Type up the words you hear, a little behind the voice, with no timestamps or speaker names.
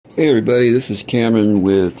Hey everybody, this is Cameron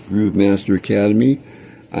with Groove Master Academy.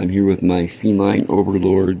 I'm here with my feline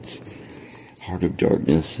overlords, Heart of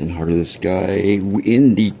Darkness and Heart of the Sky,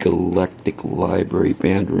 in the Galactic Library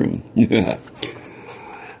Band Room. If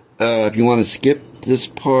you want to skip this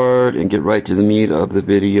part and get right to the meat of the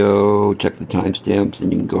video, check the timestamps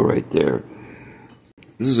and you can go right there.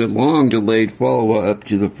 This is a long-delayed follow-up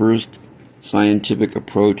to the first scientific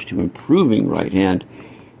approach to improving right-hand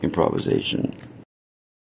improvisation.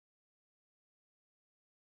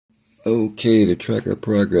 Okay, to track our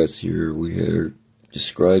progress here, we are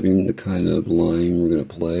describing the kind of line we're going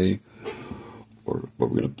to play, or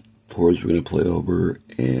chords we're going to play over,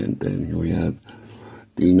 and then here we have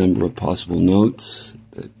the number of possible notes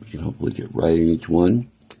that we can hopefully get right in each one.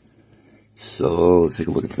 So let's take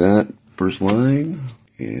a look at that first line,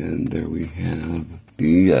 and there we have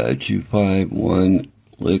the 2-5-1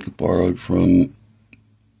 lick borrowed from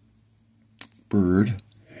Bird,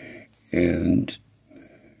 and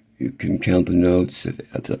you can count the notes. It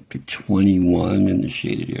adds up to 21 in the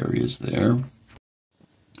shaded areas there.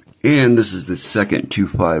 And this is the second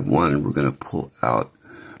 2-5-1 we're going to pull out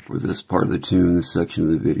for this part of the tune, this section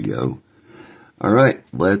of the video. Alright,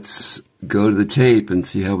 let's go to the tape and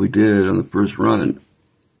see how we did on the first run.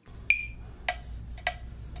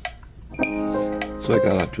 So I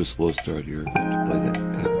got off to a slow start here. I have to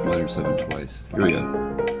play that minor 7 twice. Here we go.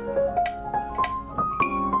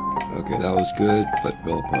 Okay, that was good, but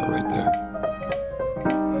fell apart right there.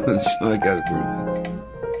 So I got it through.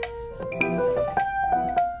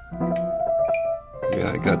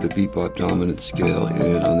 Yeah, I got the Bebop dominant scale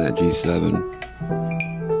in on that G7.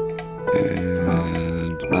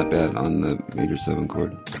 And not bad on the major 7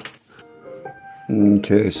 chord.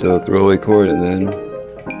 Okay, so throwaway chord and then...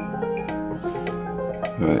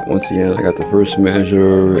 Alright, once again, I got the first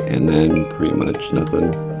measure and then pretty much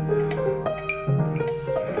nothing.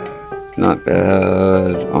 Not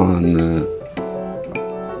bad on the...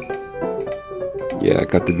 Yeah, I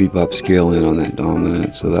got the Bebop scale in on that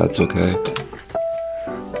dominant, so that's okay.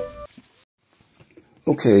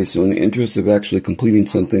 Okay, so in the interest of actually completing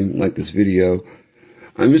something like this video,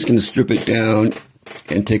 I'm just going to strip it down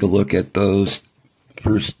and take a look at those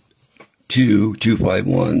first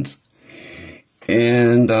 2-5-1s.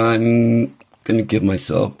 And I'm going to give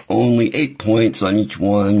myself only 8 points on each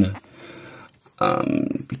one.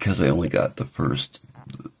 Because I only got the first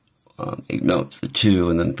 8 notes, the 2,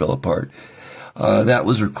 and then fell apart. That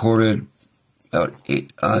was recorded about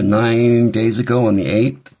 9 days ago on the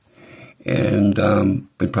 8th, and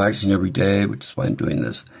been practicing every day, which is why I'm doing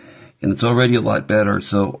this. And it's already a lot better,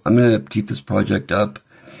 so I'm going to keep this project up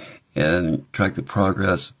and track the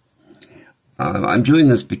progress. I'm doing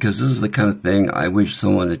this because this is the kind of thing I wish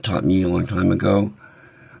someone had taught me a long time ago.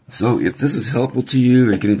 So if this is helpful to you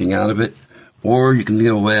or get anything out of it, or you can think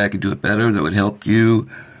of a way I could do it better that would help you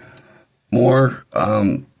more.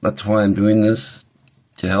 That's why I'm doing this,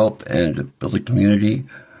 to help and to build a community.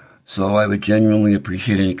 So I would genuinely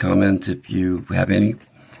appreciate any comments if you have any.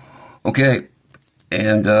 Okay,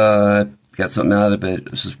 and if you got something out of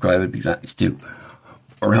it, subscribe would be nice too,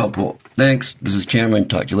 or helpful. Thanks. This is Cameron.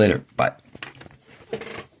 Talk to you later. Bye.